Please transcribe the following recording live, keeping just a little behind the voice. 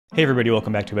Hey everybody,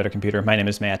 welcome back to A Better Computer. My name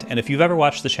is Matt, and if you've ever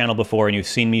watched the channel before and you've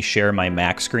seen me share my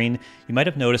Mac screen, you might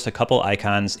have noticed a couple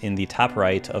icons in the top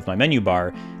right of my menu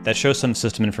bar that show some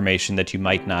system information that you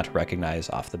might not recognize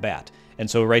off the bat. And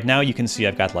so right now you can see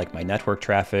I've got like my network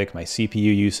traffic, my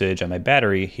CPU usage, and my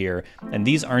battery here, and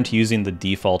these aren't using the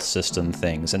default system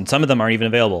things, and some of them aren't even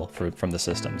available from the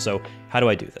system. So how do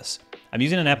I do this? I'm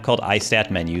using an app called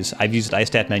iStat Menus. I've used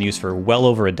iStat Menus for well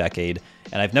over a decade,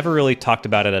 and I've never really talked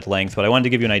about it at length, but I wanted to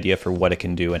give you an idea for what it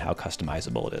can do and how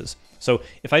customizable it is. So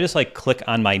if I just like click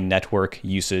on my network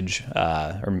usage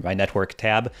or my network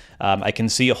tab, I can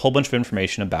see a whole bunch of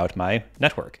information about my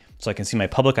network. So I can see my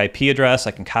public IP address.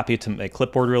 I can copy it to my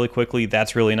clipboard really quickly.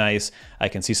 That's really nice. I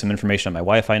can see some information on my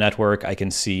Wi-Fi network. I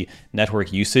can see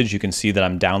network usage. You can see that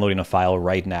I'm downloading a file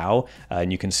right now,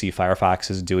 and you can see Firefox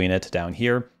is doing it down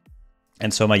here.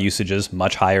 And so my usage is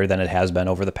much higher than it has been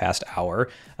over the past hour.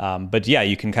 But yeah,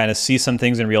 you can kind of see some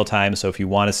things in real time. So if you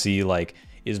want to see like,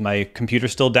 is my computer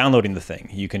still downloading the thing?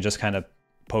 You can just kind of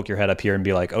poke your head up here and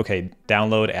be like, okay,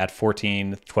 download at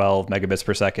 14, 12 megabits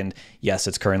per second. Yes,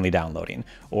 it's currently downloading.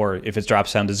 Or if it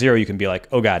drops down to 0, you can be like,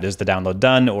 oh God, is the download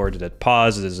done? Or did it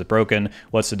pause? Is it broken?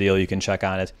 What's the deal? You can check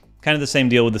on it. Kind of the same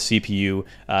deal with the CPU.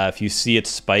 If you see it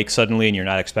spike suddenly and you're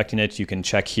not expecting it, you can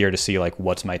check here to see like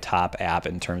what's my top app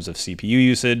in terms of CPU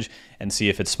usage and see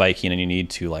if it's spiking and you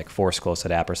need to like force close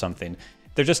that app or something.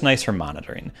 They're just nice for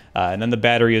monitoring. And then the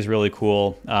battery is really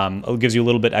cool. It gives you a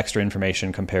little bit extra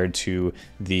information compared to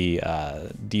the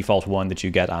default one that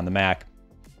you get on the Mac.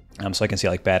 So I can see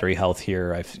like battery health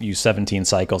here. I've used 17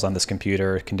 cycles on this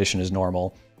computer. Condition is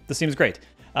normal. This seems great.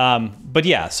 But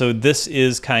yeah, so this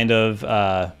is kind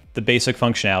of the basic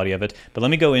functionality of it, but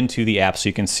let me go into the app so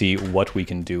you can see what we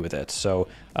can do with it. So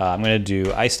I'm going to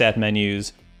do iStat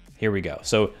Menus. Here we go.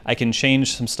 So I can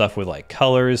change some stuff with like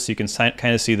colors. So you can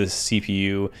kind of see the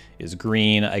CPU is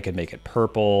green. I could make it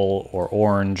purple or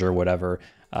orange or whatever.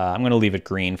 I'm going to leave it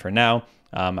green for now.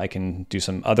 I can do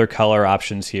some other color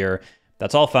options here.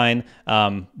 That's all fine.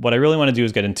 What I really want to do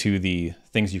is get into the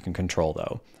things you can control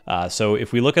though. So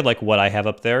if we look at like what I have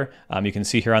up there, you can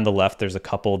see here on the left, there's a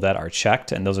couple that are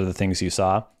checked, and those are the things you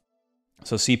saw.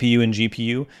 So CPU and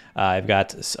GPU, I've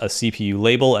got a CPU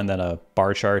label and then a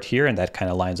bar chart here, and that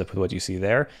kind of lines up with what you see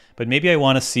there. But maybe I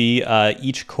want to see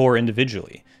each core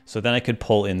individually. So then I could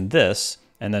pull in this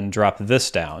and then drop this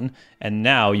down. And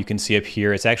now you can see up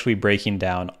here, it's actually breaking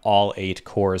down all 8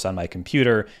 cores on my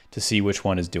computer to see which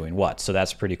one is doing what. So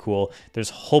that's pretty cool. There's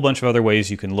a whole bunch of other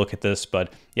ways you can look at this,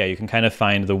 but yeah, you can kind of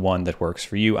find the one that works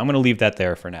for you. I'm gonna leave that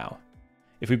there for now.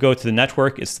 If we go to the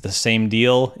network, it's the same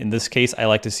deal. In this case, I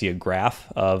like to see a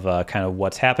graph of kind of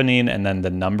what's happening and then the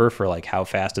number for like how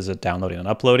fast is it downloading and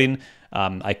uploading.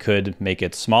 I could make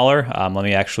it smaller. Let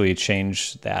me actually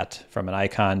change that from an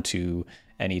icon to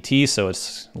NET, so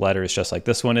it's letters just like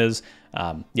this one is.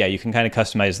 Yeah, you can kind of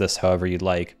customize this however you'd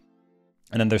like.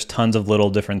 And then there's tons of little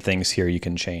different things here you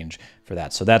can change for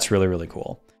that. So that's really, really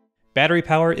cool. Battery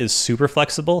power is super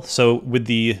flexible. So with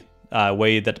the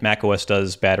way that macOS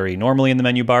does battery normally in the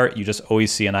menu bar, you just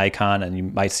always see an icon and you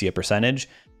might see a percentage.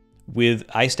 With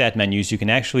iStat Menus, you can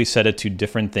actually set it to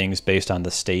different things based on the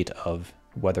state of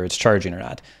whether it's charging or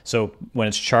not. So when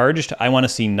it's charged, I want to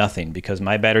see nothing because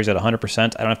my battery's at 100%. I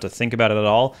don't have to think about it at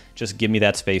all. Just give me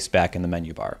that space back in the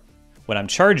menu bar. When I'm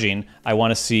charging, I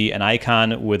want to see an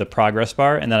icon with a progress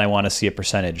bar, and then I want to see a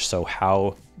percentage. So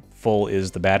how full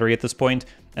is the battery at this point?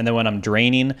 And then when I'm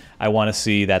draining, I want to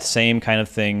see that same kind of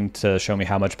thing to show me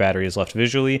how much battery is left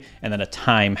visually, and then a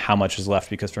time how much is left.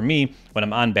 Because for me, when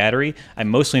I'm on battery, I'm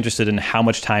mostly interested in how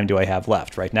much time do I have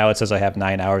left. Right now it says I have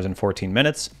 9 hours and 14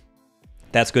 minutes.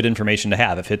 That's good information to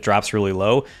have. If it drops really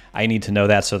low, I need to know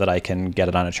that so that I can get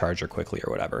it on a charger quickly or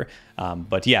whatever.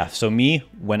 But yeah, so me,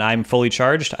 when I'm fully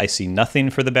charged, I see nothing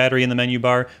for the battery in the menu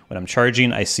bar. When I'm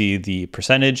charging, I see the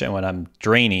percentage. And when I'm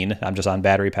draining, I'm just on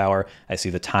battery power, I see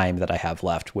the time that I have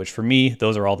left, which for me,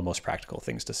 those are all the most practical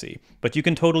things to see. But you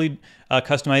can totally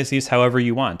customize these however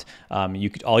you want.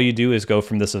 All you do is go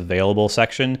from this available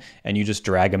section and you just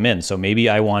drag them in. So maybe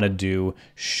I want to do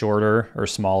shorter or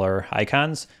smaller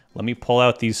icons. Let me pull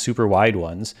out these super wide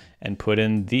ones and put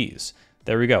in these.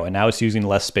 There we go. And now it's using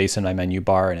less space in my menu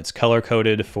bar and it's color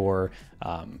coded for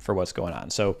what's going on.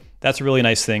 So that's a really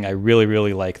nice thing. I really,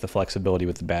 really like the flexibility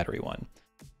with the battery one.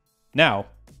 Now,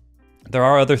 there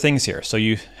are other things here. So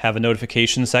you have a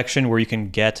notification section where you can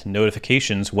get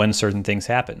notifications when certain things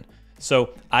happen.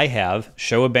 So I have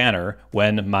show a banner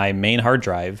when my main hard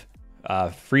drive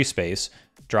free space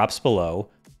drops below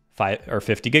 5 or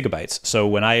 50 gigabytes. So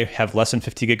when I have less than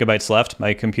 50 gigabytes left,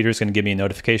 my computer is going to give me a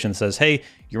notification that says, hey,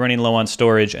 you're running low on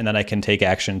storage, and then I can take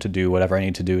action to do whatever I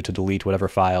need to do to delete whatever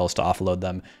files, to offload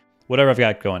them, whatever I've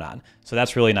got going on. So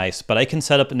that's really nice, but I can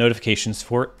set up notifications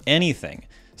for anything.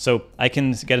 So I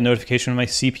can get a notification when my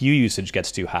CPU usage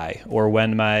gets too high, or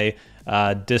when my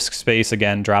disk space,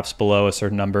 again, drops below a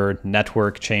certain number,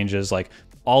 network changes, like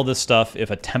all this stuff.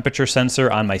 If a temperature sensor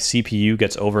on my CPU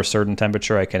gets over a certain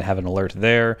temperature, I can have an alert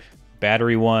there.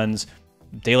 Battery ones,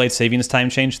 daylight savings time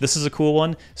change. This is a cool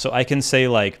one. So I can say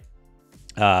like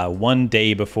 1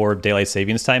 day before daylight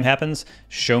savings time happens,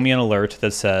 show me an alert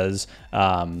that says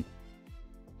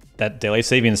that daylight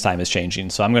savings time is changing.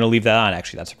 So I'm going to leave that on.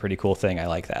 Actually, that's a pretty cool thing. I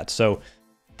like that. So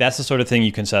that's the sort of thing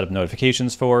you can set up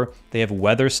notifications for. They have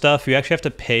weather stuff. You actually have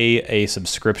to pay a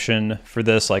subscription for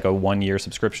this, like a 1-year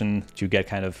subscription to get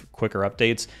kind of quicker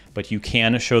updates, but you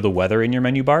can show the weather in your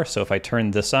menu bar. So if I turn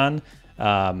this on,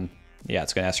 yeah,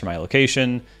 it's going to ask for my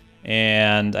location.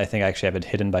 And I think I actually have it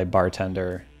hidden by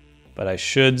bartender, but I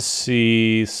should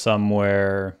see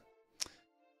somewhere.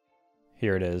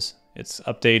 Here it is. It's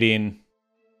updating.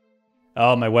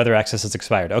 Oh, my weather access has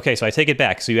expired. Okay, so I take it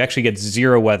back. So you actually get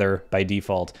 0 weather by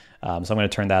default. So I'm going to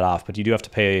turn that off, but you do have to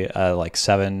pay like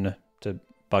 $7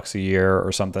 a year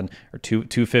or something, or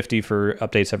 $2.50 for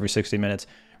updates every 60 minutes.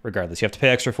 Regardless, you have to pay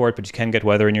extra for it, but you can get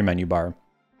weather in your menu bar.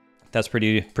 That's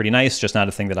pretty nice. Just not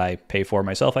a thing that I pay for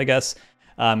myself, I guess.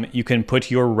 You can put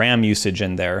your RAM usage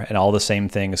in there, and all the same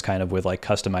things kind of with like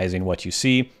customizing what you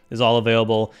see is all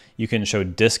available. You can show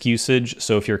disk usage.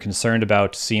 So if you're concerned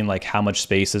about seeing like how much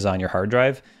space is on your hard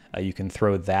drive, you can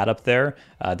throw that up there.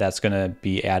 That's going to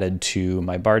be added to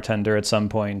my bartender at some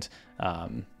point.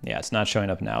 Yeah, it's not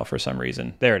showing up now for some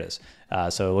reason. There it is.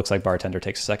 So it looks like bartender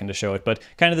takes a second to show it, but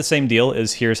kind of the same deal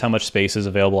is here's how much space is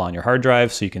available on your hard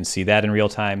drive. So you can see that in real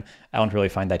time. I don't really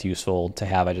find that useful to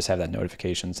have. I just have that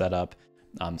notification set up.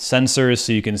 Sensors,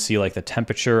 so you can see like the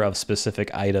temperature of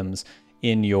specific items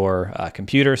in your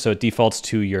computer. So it defaults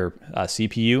to your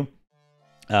CPU.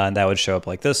 And that would show up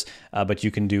like this, but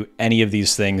you can do any of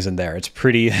these things in there. It's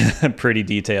pretty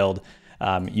detailed.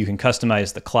 You can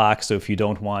customize the clock. So if you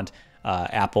don't want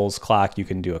Apple's clock, you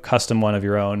can do a custom one of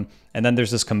your own. And then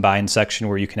there's this combine section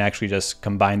where you can actually just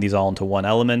combine these all into one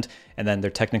element, and then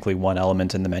they're technically one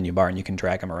element in the menu bar, and you can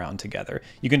drag them around together.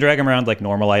 You can drag them around like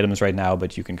normal items right now,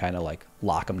 but you can kind of like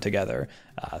lock them together,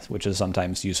 which is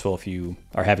sometimes useful if you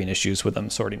are having issues with them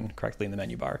sorting correctly in the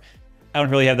menu bar. I don't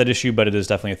really have that issue, but it is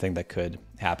definitely a thing that could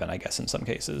happen, I guess, in some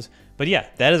cases. But yeah,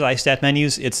 that is iStat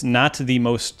Menus. It's not the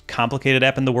most complicated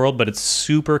app in the world, but it's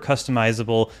super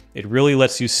customizable. It really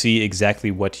lets you see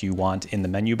exactly what you want in the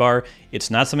menu bar.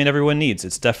 It's not something everyone needs.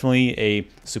 It's definitely a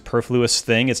superfluous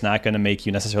thing. It's not going to make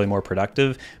you necessarily more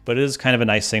productive, but it is kind of a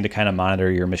nice thing to kind of monitor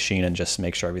your machine and just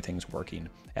make sure everything's working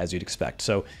as you'd expect.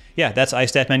 So yeah, that's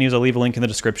iStat Menus. I'll leave a link in the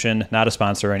description. Not a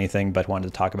sponsor or anything, but wanted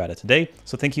to talk about it today.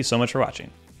 So thank you so much for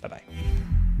watching. Bye-bye.